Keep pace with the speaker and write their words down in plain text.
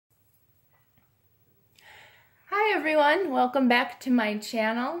everyone, welcome back to my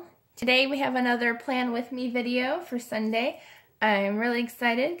channel. Today we have another Plan With Me video for Sunday. I'm really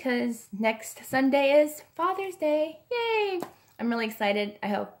excited because next Sunday is Father's Day. Yay! I'm really excited. I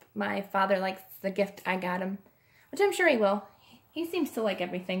hope my father likes the gift I got him, which I'm sure he will. He seems to like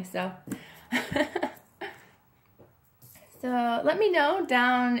everything, so. So let me know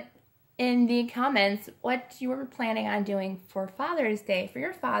down in the comments what you were planning on doing for Father's Day, for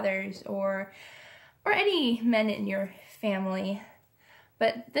your fathers, or any men in your family.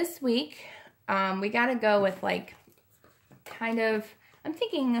 But this week, we gotta go with like, kind of, I'm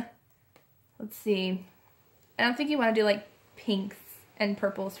thinking, let's see, I don't think you want to do like pinks and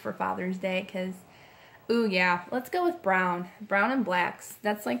purples for Father's Day, because, ooh yeah, let's go with brown and blacks.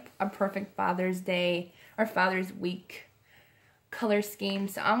 That's like a perfect Father's Day or Father's Week color scheme.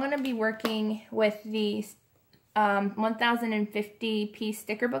 So I'm going to be working with the 1050 piece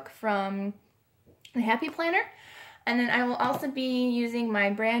sticker book from the Happy Planner, and then I will also be using my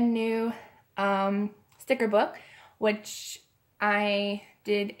brand new sticker book, which I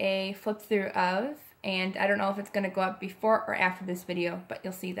did a flip through of, and I don't know if it's going to go up before or after this video, but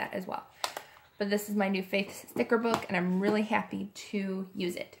you'll see that as well. But this is my new Faith sticker book, and I'm really happy to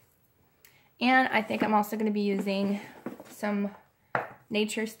use it. And I think I'm also going to be using some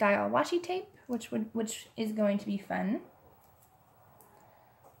nature style washi tape, which is going to be fun.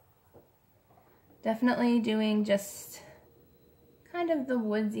 Definitely doing just kind of the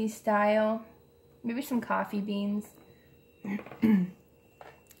woodsy style. Maybe some coffee beans.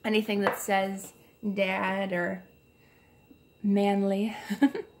 Anything that says dad or manly.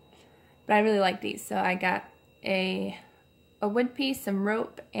 But I really like these, so I got a wood piece, some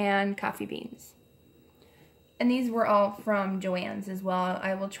rope, and coffee beans. And these were all from Joann's as well.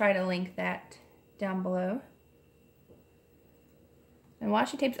 I will try to link that down below. And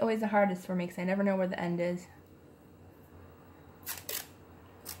washi tape's always the hardest for me because I never know where the end is.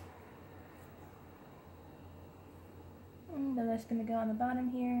 And the rest gonna go on the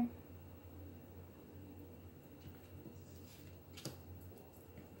bottom here.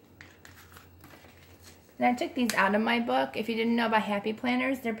 And I took these out of my book. If you didn't know about Happy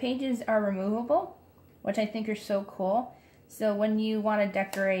Planners, their pages are removable, which I think are so cool. So when you want to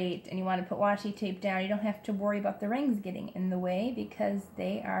decorate and you want to put washi tape down, you don't have to worry about the rings getting in the way because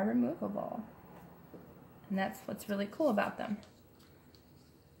they are removable. And that's what's really cool about them.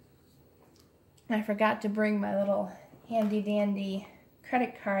 I forgot to bring my little handy dandy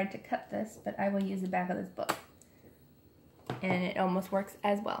credit card to cut this, but I will use the back of this book. And it almost works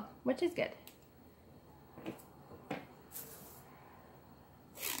as well, which is good.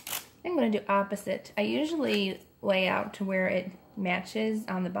 I'm going to do opposite. I usually lay out to where it matches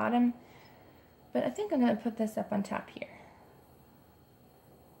on the bottom, but I think I'm going to put this up on top here.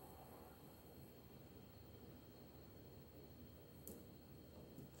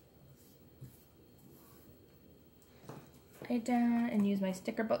 Lay it down and use my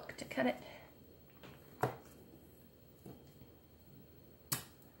sticker book to cut it.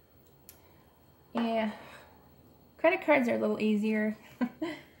 Yeah, credit cards are a little easier.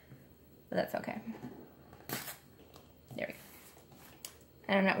 But that's okay. There we go.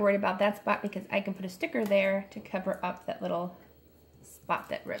 And I'm not worried about that spot because I can put a sticker there to cover up that little spot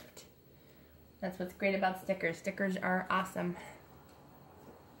that ripped. That's what's great about stickers. Stickers are awesome.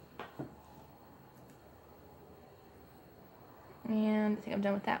 And I think I'm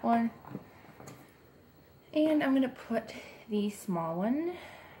done with that one. And I'm going to put the small one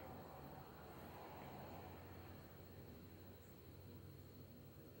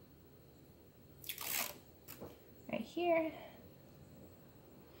here.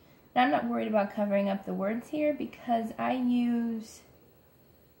 Now I'm not worried about covering up the words here because I use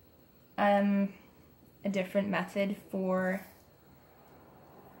a different method for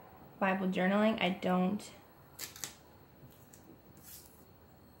Bible journaling. I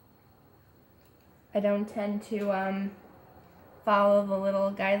don't tend to follow the little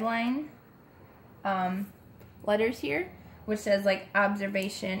guideline letters here, which says like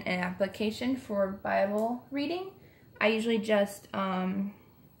observation and application for Bible reading. I usually just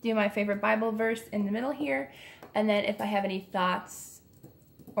do my favorite Bible verse in the middle here, and then if I have any thoughts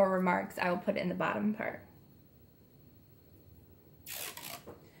or remarks, I will put it in the bottom part.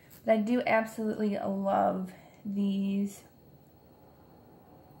 But I do absolutely love these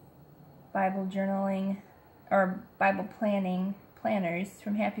Bible journaling or Bible planning planners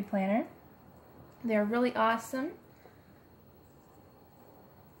from Happy Planner. They're really awesome.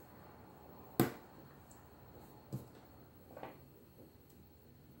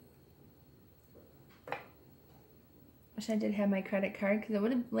 Wish I did have my credit card because it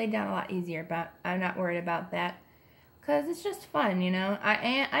would have laid down a lot easier, but I'm not worried about that. because it's just fun, you know.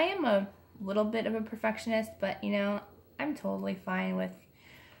 I am a little bit of a perfectionist, but, you know, I'm totally fine with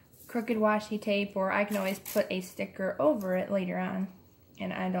crooked washi tape, or I can always put a sticker over it later on,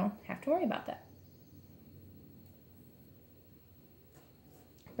 and I don't have to worry about that.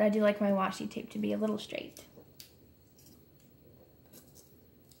 But I do like my washi tape to be a little straight.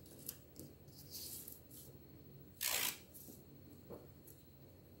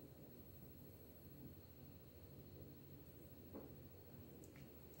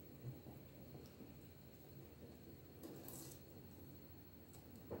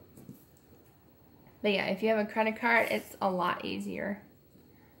 But yeah, if you have a credit card, it's a lot easier.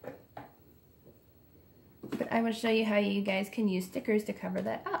 But I will show you how you guys can use stickers to cover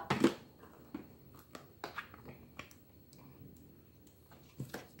that up.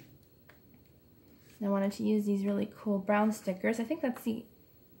 I wanted to use these really cool brown stickers. I think that's the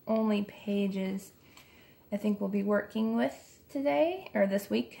only pages I think we'll be working with today, or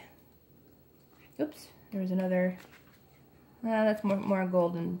this week. Oops, there was another, that's more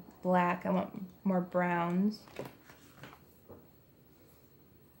gold and black. I want more browns.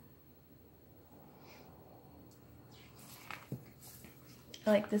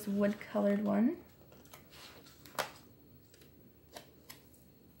 I like this wood colored one.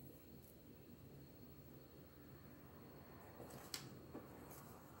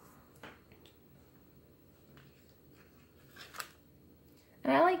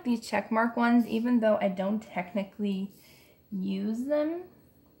 And I like these check mark ones, even though I don't technically use them.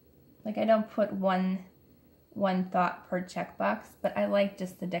 Like, I don't put one thought per checkbox, but I like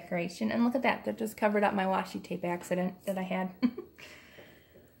just the decoration. And look at that, that just covered up my washi tape accident that I had.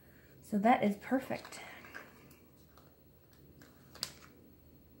 So that is perfect.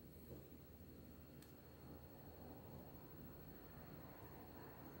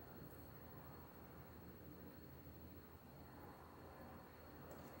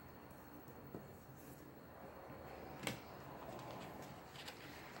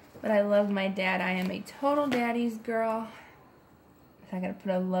 But I love my dad. I am a total daddy's girl. So I gotta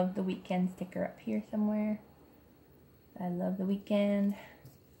put a love the weekend sticker up here somewhere. I love the weekend.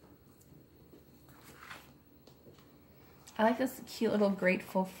 I like this cute little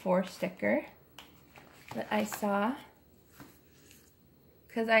Grateful For sticker that I saw.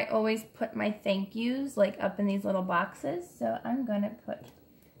 Because I always put my thank yous like up in these little boxes. So I'm gonna put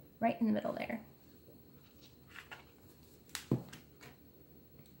right in the middle there.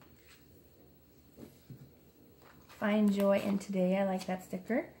 Find joy in today. I like that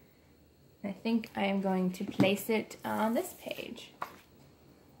sticker. I think I am going to place it on this page.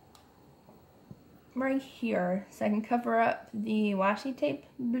 Right here, so I can cover up the washi tape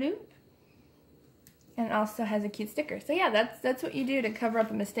bloop. And it also has a cute sticker. So yeah, that's what you do to cover up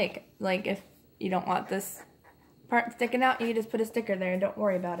a mistake. Like, if you don't want this part sticking out, you just put a sticker there and don't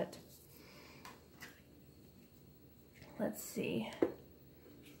worry about it. Let's see.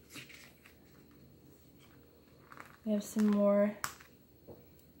 We have some more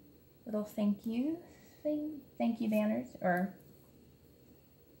little thank you banners, or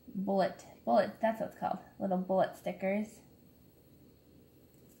bullet, that's what it's called, little bullet stickers.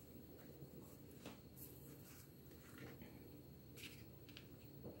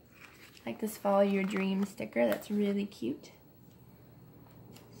 Like this follow your dream sticker, that's really cute.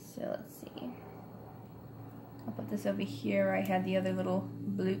 So let's see. I'll put this over here where I had the other little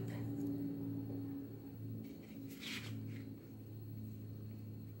bloop.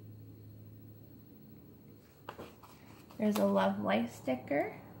 There's a Love Life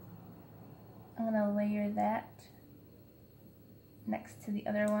sticker. I'm going to layer that next to the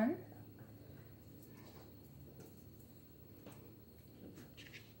other one.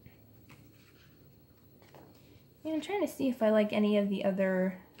 And I'm trying to see if I like any of the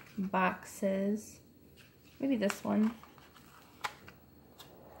other boxes. Maybe this one.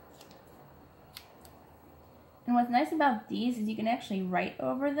 And what's nice about these is you can actually write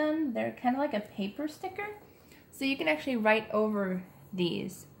over them. They're kind of like a paper sticker. So you can actually write over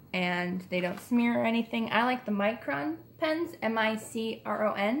these and they don't smear or anything. I like the Micron pens,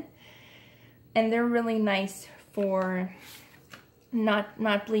 M-I-C-R-O-N. And they're really nice for not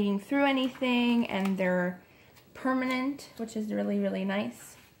bleeding through anything, and they're permanent, which is really, really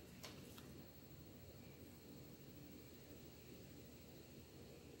nice.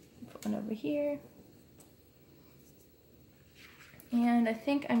 Put one over here. And I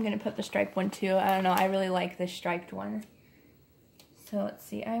think I'm going to put the striped one too. I don't know, I really like this striped one. So let's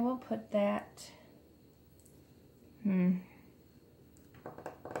see, I will put that.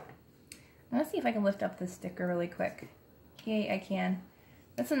 Let's see if I can lift up this sticker really quick. Yay, I can.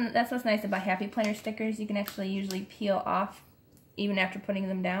 That's what's nice about Happy Planner stickers. You can actually usually peel off even after putting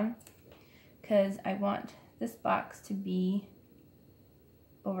them down, because I want this box to be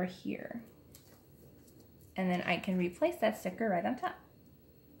over here. And then I can replace that sticker right on top.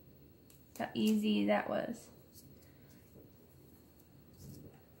 How easy that was.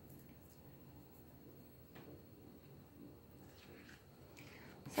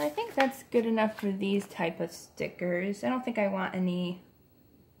 So I think that's good enough for these type of stickers. I don't think I want any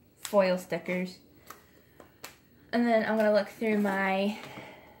foil stickers. And then I'm gonna look through my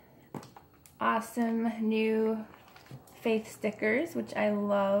awesome new Faith stickers, which I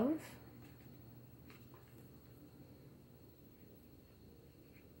love.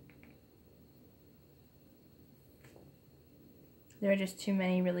 There are just too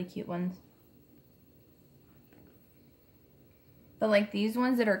many really cute ones. But like these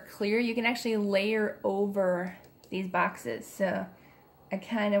ones that are clear, you can actually layer over these boxes. So I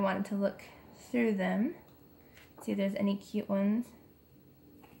kind of wanted to look through them, see if there's any cute ones.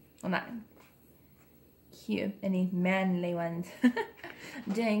 Well, not cute, any manly ones.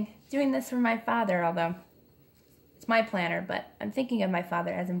 doing this for my father, although it's my planner, but I'm thinking of my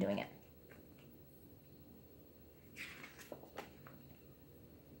father as I'm doing it.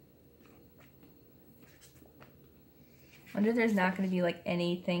 I wonder if there's not going to be like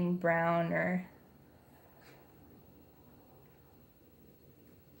anything brown or...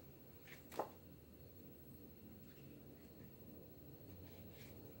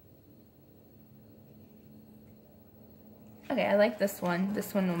 Okay, I like this one.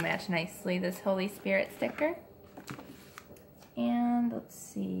 This one will match nicely, this Holy Spirit sticker. And let's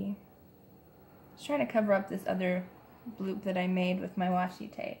see. I was trying to cover up this other bloop that I made with my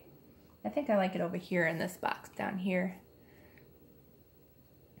washi tape. I think I like it over here in this box down here.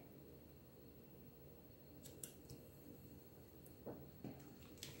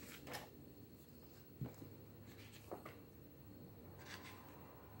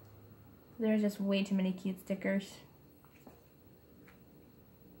 There's just way too many cute stickers.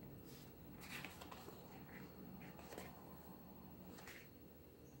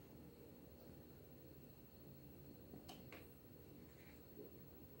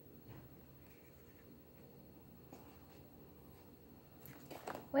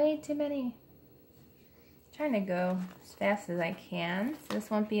 Way too many. I'm trying to go as fast as I can, so this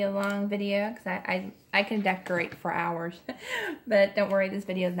won't be a long video because I can decorate for hours. But don't worry, this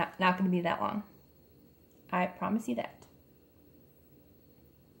video is not going to be that long. I promise you that.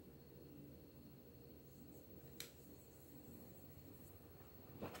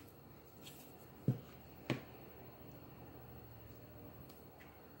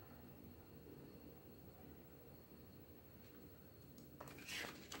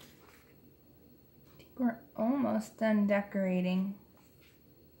 We're almost done decorating.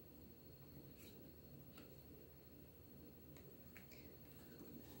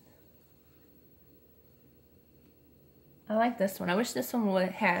 I like this one. I wish this one would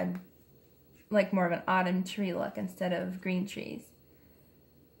have had like more of an autumn tree look instead of green trees.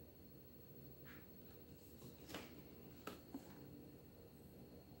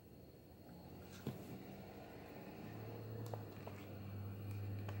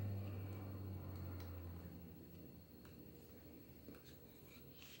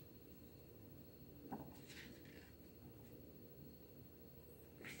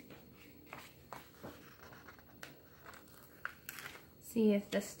 See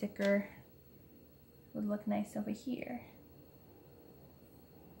if this sticker would look nice over here.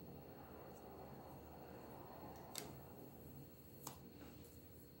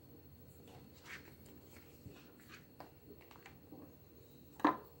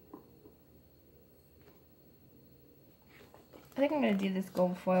 I think I'm going to do this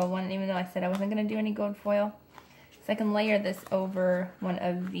gold foil one, even though I said I wasn't going to do any gold foil. So I can layer this over one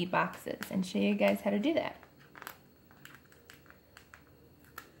of the boxes and show you guys how to do that.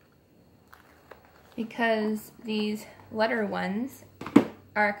 Because these letter ones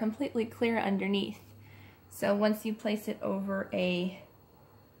are completely clear underneath. So once you place it over a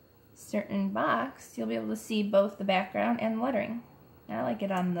certain box, you'll be able to see both the background and the lettering. And I like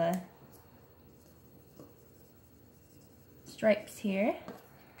it on the stripes here.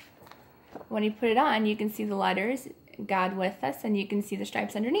 When you put it on, you can see the letters, God with us, and you can see the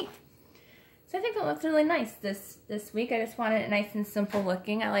stripes underneath. So I think it looks really nice this week. I just wanted it nice and simple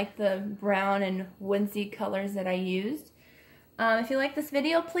looking. I like the brown and woodsy colors that I used. If you like this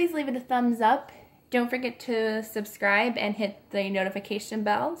video, please leave it a thumbs up. Don't forget to subscribe and hit the notification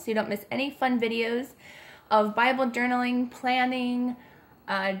bell so you don't miss any fun videos of Bible journaling, planning,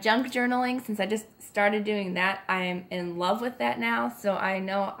 junk journaling. Since I just started doing that, I am in love with that now, so I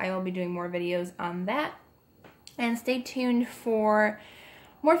know I will be doing more videos on that. And stay tuned for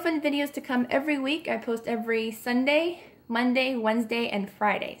more fun videos to come every week. I post every Sunday, Monday, Wednesday, and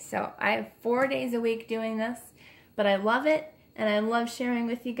Friday. So I have 4 days a week doing this, but I love it, and I love sharing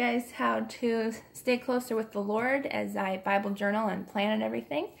with you guys how to stay closer with the Lord as I Bible journal and plan and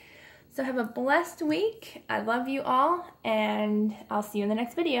everything. So have a blessed week. I love you all, and I'll see you in the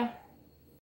next video.